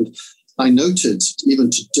hard. And I noted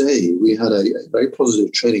even today, we had a very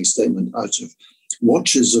positive trading statement out of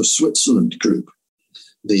Watches of Switzerland Group,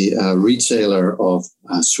 the retailer of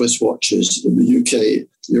Swiss watches in the UK,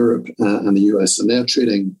 Europe, and the US, and they're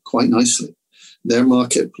trading quite nicely. Their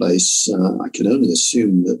marketplace, I can only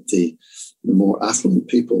assume that the more affluent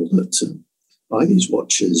people that buy these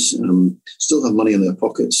watches still have money in their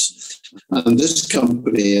pockets. And this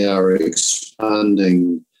company are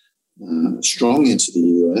expanding strong into the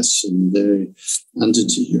US and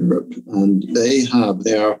into Europe. And they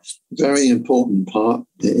are a very important part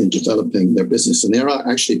in developing their business. And they are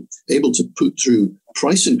actually able to put through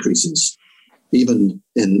price increases even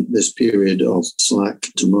in this period of slack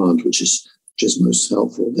demand, which is most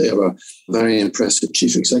helpful. They have a very impressive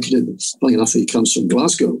chief executive. Funny enough, he comes from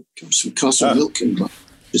Glasgow, comes from Castle Milk in Glasgow.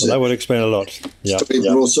 Well, that would explain a lot. Yeah.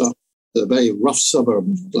 Brought up a very rough suburb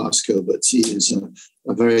of Glasgow, but he is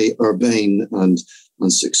a very urbane and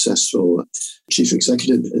successful chief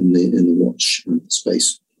executive in the watch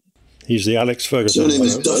space. He's the Alex Ferguson. His name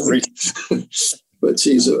is Doug, but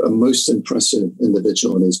he's a most impressive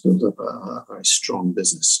individual, and he's built up a very strong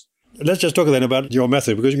business. Let's just talk then about your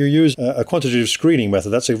method, because you use a quantitative screening method.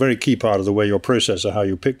 That's a very key part of the way your process of how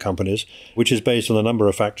you pick companies, which is based on a number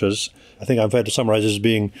of factors. I think I've had to summarize as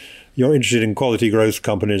being you're interested in quality growth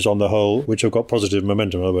companies on the whole, which have got positive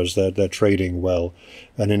momentum. In other words, they're trading well.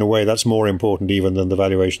 And in a way, that's more important even than the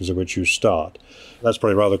valuations at which you start. That's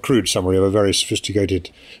probably a rather crude summary of a very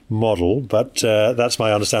sophisticated model, but that's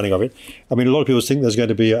my understanding of it. I mean, a lot of people think there's going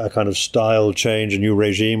to be a kind of style change, a new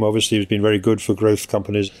regime. Obviously, it's been very good for growth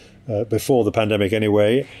companies before the pandemic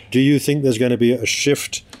anyway. Do you think there's going to be a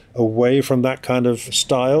shift away from that kind of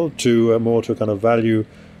style to more to a kind of value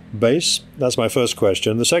base? That's my first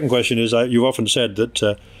question. The second question is, you've often said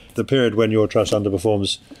that the period when your trust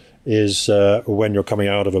underperforms is when you're coming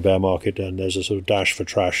out of a bear market and there's a sort of dash for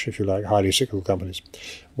trash, if you like, highly cyclical companies.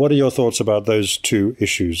 What are your thoughts about those two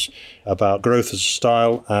issues, about growth as a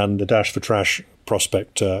style and the dash for trash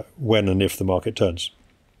prospect when and if the market turns?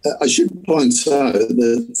 I should point out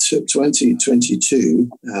that 2022,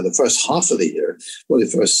 the first half of the year, well, the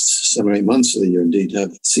first 7 or 8 months of the year indeed,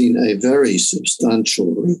 have seen a very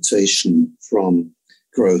substantial rotation from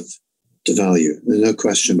growth to value. There's no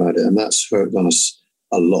question about it. And that's hurt us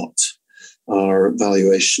a lot. Our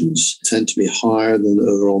valuations tend to be higher than the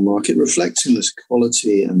overall market, reflecting this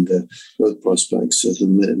quality and the growth prospects of the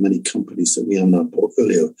many companies that we have in our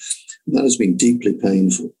portfolio. And that has been deeply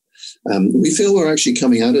painful. We feel we're actually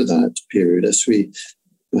coming out of that period as we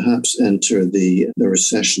perhaps enter the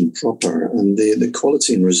recession proper, and the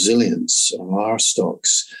quality and resilience of our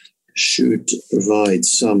stocks should provide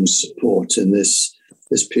some support in this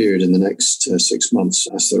period in the next 6 months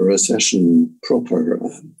as the recession proper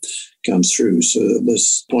comes through. So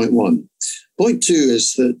that's point one. Point two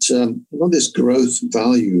is that a lot of this growth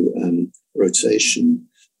value rotation,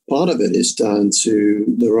 part of it is down to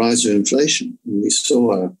the rise of inflation. We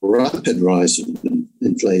saw a rapid rise in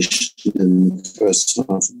inflation in the first half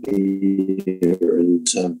of the year, and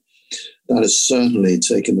that has certainly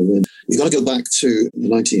taken the wind. You've got to go back to the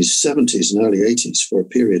 1970s and early 80s for a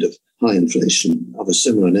period of high inflation of a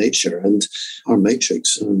similar nature, and our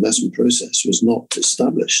matrix, our investment process, was not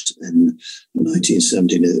established in the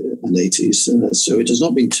 1970s and 80s, so it has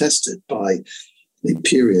not been tested by a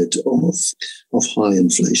period of high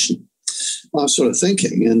inflation. I was sort of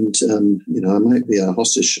thinking, and I might be a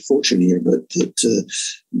hostage to fortune here, but that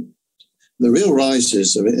the real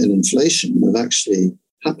rises in inflation have actually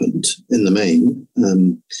happened in the main.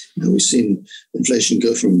 We've seen inflation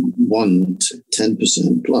go from 1 to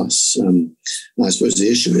 10% plus. I suppose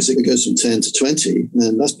the issue is if it goes from 10 to 20,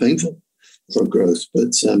 then that's painful for growth.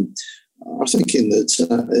 But our thinking is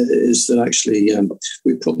that actually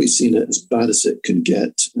we've probably seen it as bad as it can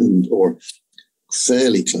get, or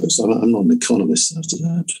fairly close. I'm not an economist after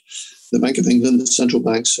that. The Bank of England, the central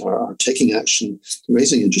banks are taking action,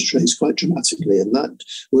 raising interest rates quite dramatically, and that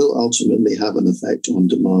will ultimately have an effect on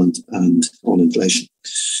demand and on inflation.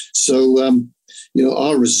 So,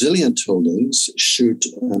 our resilient holdings should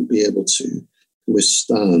be able to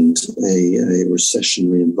withstand a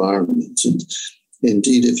recessionary environment. And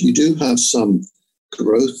indeed, if you do have some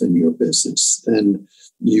growth in your business, then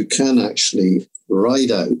you can actually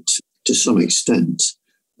ride out, to some extent,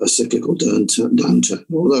 a cyclical downturn.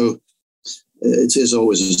 Although it is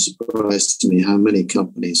always a surprise to me how many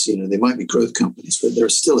companies, they might be growth companies, but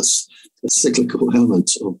there's still a cyclical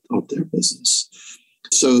element of their business.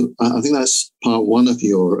 So I think that's part one of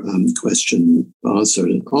your question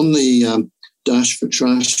answered. On the dash for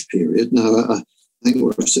trash period, now I think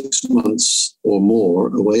we're 6 months or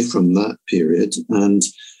more away from that period. And,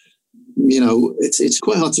 it's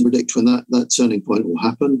quite hard to predict when that turning point will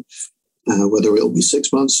happen, whether it'll be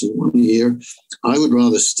 6 months or 1 year. I would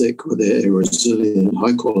rather stick with a resilient,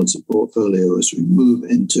 high-quality portfolio as we move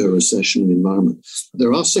into a recessionary environment.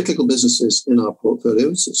 There are cyclical businesses in our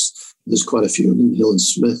portfolios. There's quite a few of them: Hill &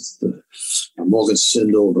 Smith, Morgan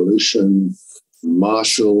Stanley, Volution,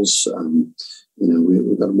 Marshalls.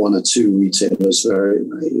 We've got one or two retailers, very,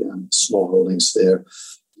 very small holdings there.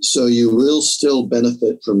 So you will still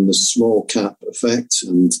benefit from the small cap effect.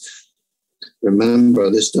 And remember,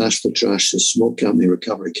 this dash for trash, this small company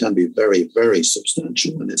recovery can be very, very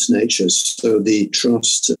substantial in its nature. So the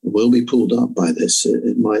trust will be pulled up by this.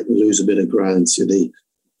 It might lose a bit of ground to the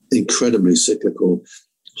incredibly cyclical,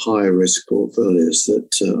 high-risk portfolios that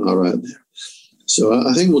are out there. So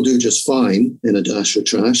I think we'll do just fine in a dash for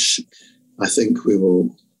trash. I think we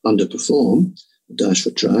will underperform dash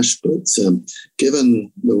for trash. But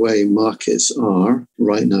given the way markets are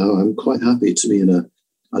right now, I'm quite happy to be in a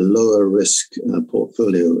lower risk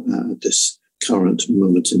portfolio at this current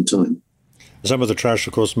moment in time. Some of the trash,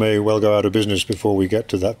 of course, may well go out of business before we get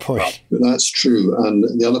to that point. That's true. And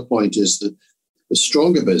the other point is that the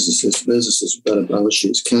stronger businesses with better balance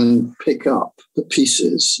sheets, can pick up the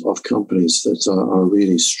pieces of companies that are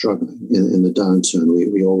really struggling in the downturn.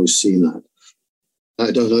 We always see that.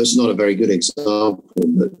 I don't know, it's not a very good example,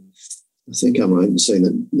 but I think I'm right in saying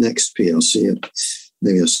that Next PLC,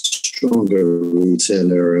 maybe a stronger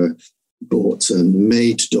retailer, bought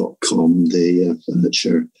Made.com, the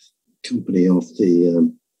furniture company of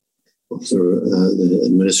the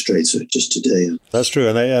administrator just today. That's true,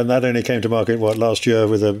 and that only came to market last year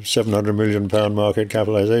with a £700 million market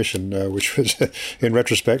capitalisation, which was, in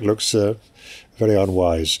retrospect, looks very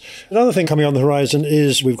unwise. Another thing coming on the horizon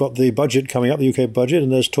is we've got the budget coming up, the UK budget,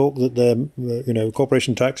 and there's talk that the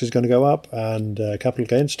corporation tax is going to go up, and capital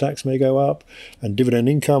gains tax may go up, and dividend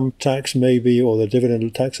income tax maybe, or the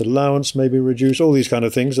dividend tax allowance may be reduced. All these kind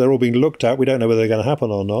of things, they're all being looked at. We don't know whether they're going to happen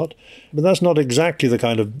or not. But that's not exactly the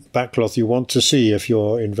kind of backcloth you want to see if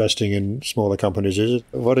you're investing in smaller companies, is it?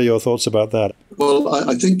 What are your thoughts about that? Well,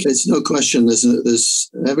 I think it's no question there's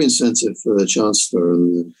every incentive for the Chancellor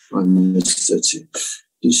and the Prime Minister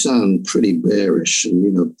to sound pretty bearish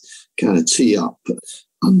and, kind of tee up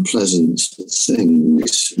unpleasant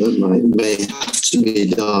things that may have to be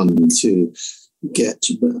done to get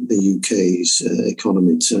the UK's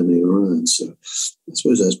economy turning around. So I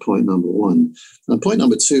suppose that's point number one. And point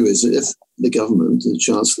number two is that if the government, the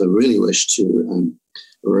Chancellor, really wished to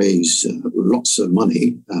raise lots of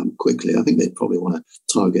money quickly, I think they'd probably want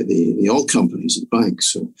to target the oil companies and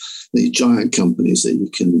banks, or the giant companies that you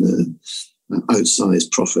can outsize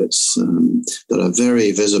profits that are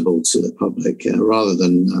very visible to the public, rather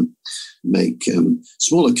than make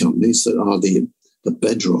smaller companies that are the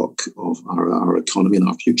bedrock of our economy and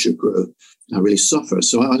our future growth really suffer.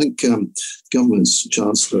 So I think governments,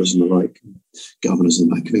 chancellors and the like, governors in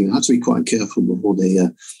the Bank of England have to be quite careful before they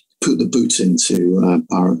put the boot into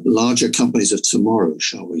our larger companies of tomorrow,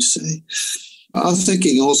 shall we say. Our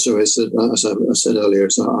thinking also is that, as I said earlier,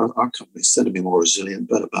 is our companies tend to be more resilient,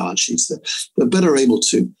 better balance sheets. They're better able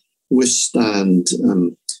to withstand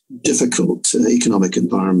difficult economic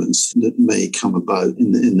environments that may come about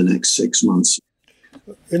in the next 6 months.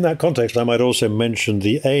 In that context, I might also mention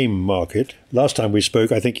the AIM market. Last time we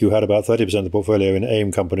spoke, I think you had about 30% of the portfolio in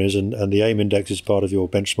AIM companies, and the AIM index is part of your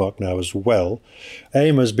benchmark now as well.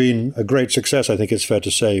 AIM has been a great success, I think it's fair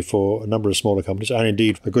to say, for a number of smaller companies, and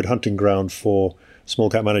indeed a good hunting ground for small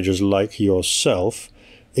cap managers like yourself.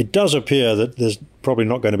 It does appear that there's probably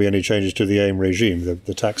not going to be any changes to the AIM regime,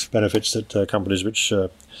 the tax benefits that companies which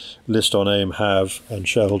list on AIM have and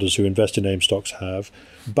shareholders who invest in AIM stocks have.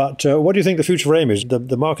 But what do you think the future for AIM is?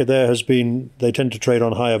 The market there has been, they tend to trade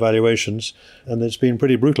on higher valuations, and it's been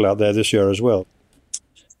pretty brutal out there this year as well.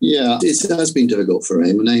 Yeah, it has been difficult for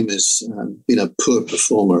AIM, and AIM has been a poor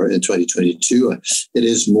performer in 2022. It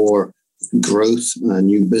is more growth,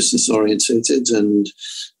 new business orientated, and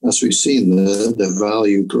as we've seen, the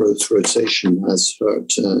value growth rotation has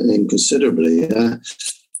hurt AIM considerably.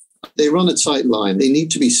 They run a tight line. They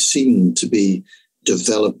need to be seen to be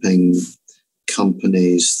developing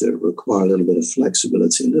companies that require a little bit of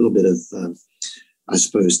flexibility, a little bit of, I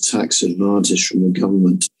suppose, tax advantage from the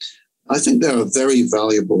government. I think they're a very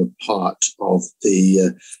valuable part of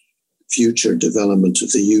the future development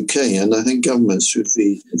of the UK, and I think governments should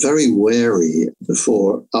be very wary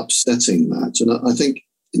before upsetting that. And I think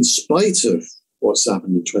in spite of what's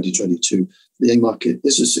happened in 2022, the AIM market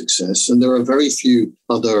is a success, and there are very few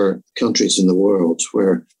other countries in the world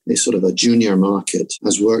where a sort of a junior market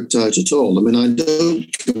has worked out at all. I mean, I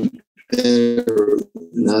don't compare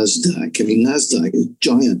NASDAQ. I mean, NASDAQ is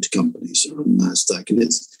giant companies are on NASDAQ, and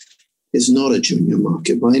it's not a junior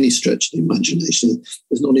market by any stretch of the imagination.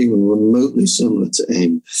 It's not even remotely similar to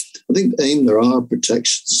AIM. I think AIM, there are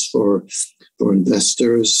protections for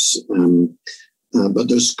investors, but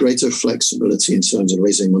there's greater flexibility in terms of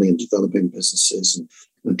raising money and developing businesses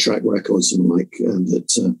and track records and the like,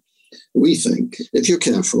 that we think, if you're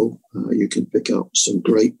careful, you can pick up some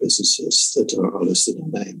great businesses that are listed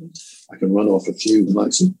on AIM. I can run off a few, the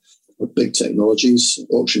likes of Big Technologies,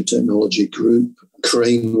 Auction Technology Group,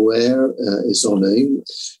 Craneware is on AIM.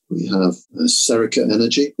 We have Serica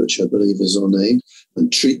Energy, which I believe is on AIM,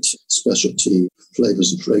 and Treat Specialty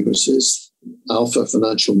Flavors and Fragrances. Alpha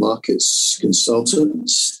Financial Markets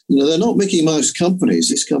Consultants. They're not Mickey Mouse companies.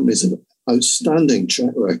 These companies have outstanding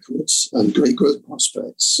track records and great growth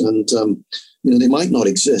prospects. And they might not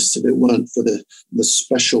exist if it weren't for the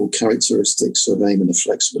special characteristics of AIM and the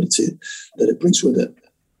flexibility that it brings with it.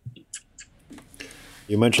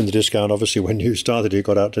 You mentioned the discount. Obviously, when you started, it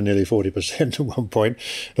got out to nearly 40% at one point.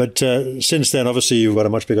 But since then, obviously, you've got a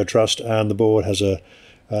much bigger trust, and the board has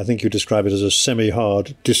I think you describe it as a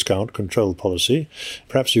semi-hard discount control policy.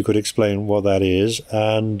 Perhaps you could explain what that is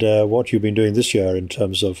and what you've been doing this year in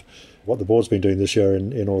terms of what the board's been doing this year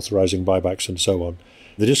in authorising buybacks and so on.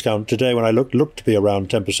 The discount today, when I looked to be around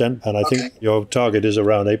 10%, and I think your target is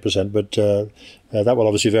around 8%, but that will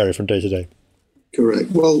obviously vary from day to day.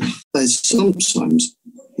 Correct. Well, sometimes,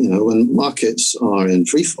 when markets are in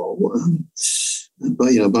free fall,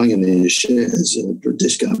 buying in these shares for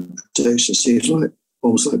discount protection seems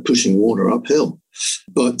almost like pushing water uphill.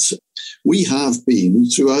 But we have been,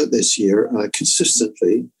 throughout this year,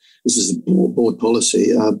 consistently, this is a board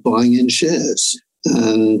policy, buying in shares.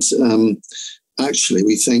 And actually,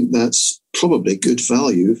 we think that's probably good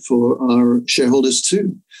value for our shareholders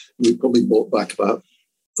too. We probably bought back about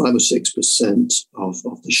 5 or 6% of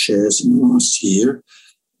the shares in the last year,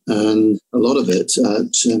 and a lot of it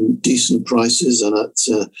at decent prices and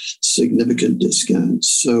at significant discounts.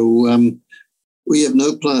 So we have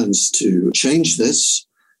no plans to change this.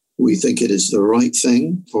 We think it is the right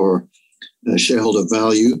thing for shareholder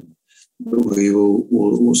value. We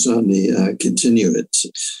will certainly continue it.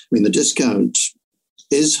 I mean, the discount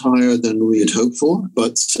is higher than we had hoped for,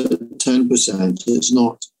 but 10% is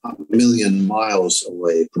not a million miles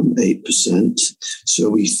away from 8%. So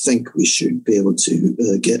we think we should be able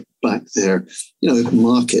to get back there, if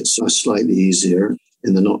markets are slightly easier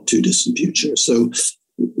in the not too distant future. So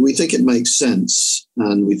we think it makes sense,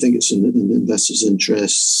 and we think it's in investors'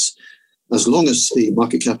 interests, as long as the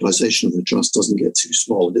market capitalization of the trust doesn't get too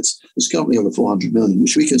small. It's currently over 400 million,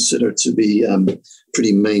 which we consider to be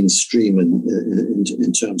pretty mainstream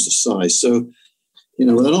in terms of size. So,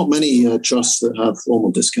 there are not many trusts that have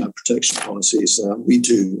formal discount protection policies. We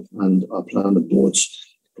do, and the board's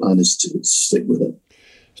plan is to stick with it.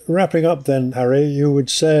 Wrapping up then, Harry, you would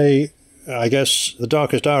say, I guess the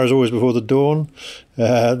darkest hour is always before the dawn.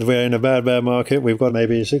 We're in a bad bear market. We've got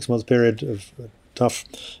maybe a 6-month period of tough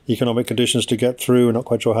economic conditions to get through. We're not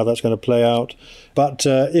quite sure how that's going to play out. But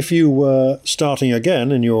if you were starting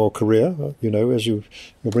again in your career, as you're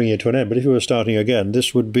bringing it to an end, but if you were starting again,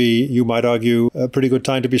 this would be, you might argue, a pretty good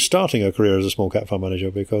time to be starting a career as a small cap fund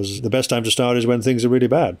manager, because the best time to start is when things are really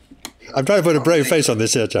bad. I'm trying to put a brave face on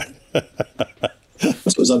this here, Jack. I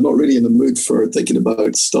suppose I'm not really in the mood for thinking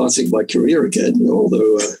about starting my career again,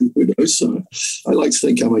 although who knows? I like to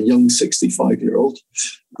think I'm a young 65-year-old.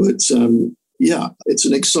 But it's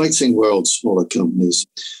an exciting world, smaller companies.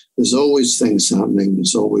 There's always things happening.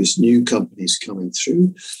 There's always new companies coming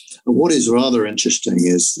through. And what is rather interesting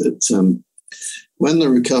is that when the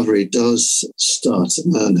recovery does start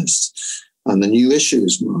in earnest and the new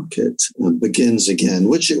issues market begins again,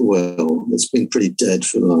 which it will, it's been pretty dead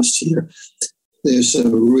for the last year, there's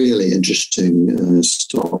some really interesting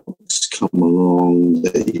stocks come along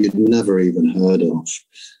that you'd never even heard of.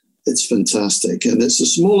 It's fantastic. And it's a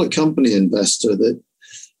smaller company investor that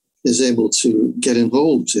is able to get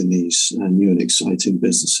involved in these new and exciting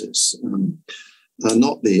businesses.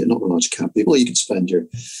 Not the large cap people. You can spend your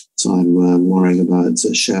time worrying about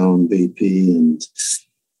Shell and BP and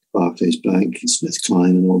Barclays Bank and SmithKline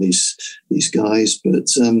and all these guys. But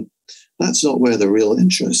that's not where the real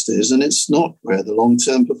interest is, and it's not where the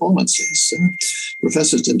long-term performance is.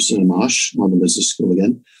 Professor Stimson and Marsh, London Business School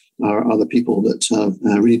again, are the people that have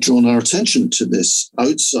really drawn our attention to this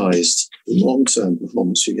outsized long-term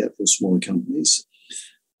performance you get from smaller companies.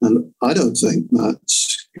 And I don't think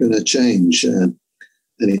that's going to change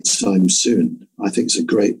anytime soon. I think it's a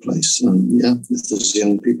great place. If there's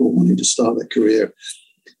young people wanting to start their career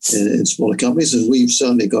in smaller companies, and we've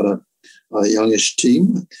certainly got a youngish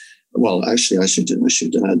team. Well, actually, I should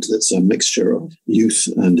add that's a mixture of youth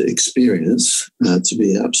and experience, to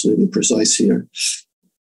be absolutely precise here.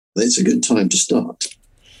 It's a good time to start.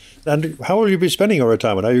 And how will you be spending your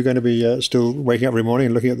retirement? Are you going to be still waking up every morning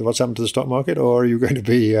and looking at what's happened to the stock market, or are you going to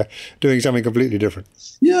be doing something completely different?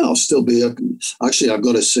 Yeah, I'll still be. Actually, I've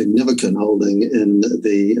got a significant holding in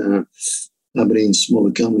the Aberdeen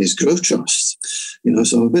Smaller Companies Growth Trust.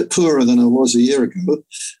 So I'm a bit poorer than I was a year ago.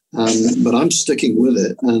 But I'm sticking with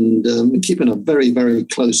it and keeping a very, very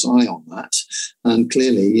close eye on that. And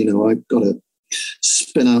clearly, I've got to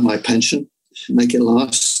spin out my pension, make it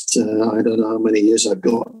last. I don't know how many years I've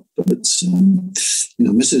got, but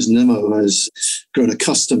Mrs. Nimmo has grown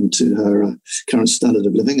accustomed to her current standard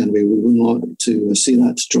of living, and we wouldn't like to see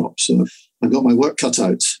that drop. So I've got my work cut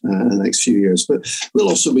out in the next few years. But we'll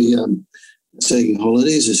also be taking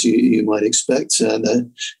holidays, as you might expect. And,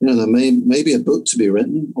 there may be a book to be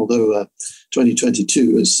written, although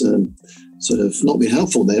 2022 has sort of not been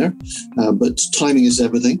helpful there. But timing is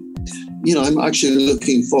everything. I'm actually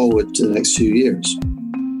looking forward to the next few years.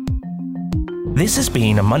 This has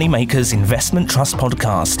been a Moneymakers Investment Trust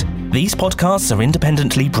podcast. These podcasts are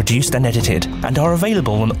independently produced and edited and are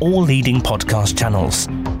available on all leading podcast channels.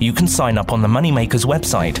 You can sign up on the Moneymakers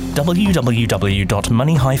website,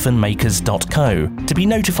 www.money-makers.co, to be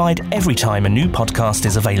notified every time a new podcast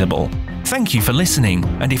is available. Thank you for listening,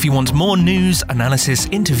 and if you want more news, analysis,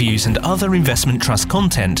 interviews and other investment trust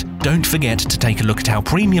content, don't forget to take a look at our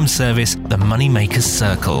premium service, the Moneymakers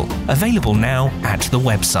Circle, available now at the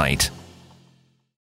website.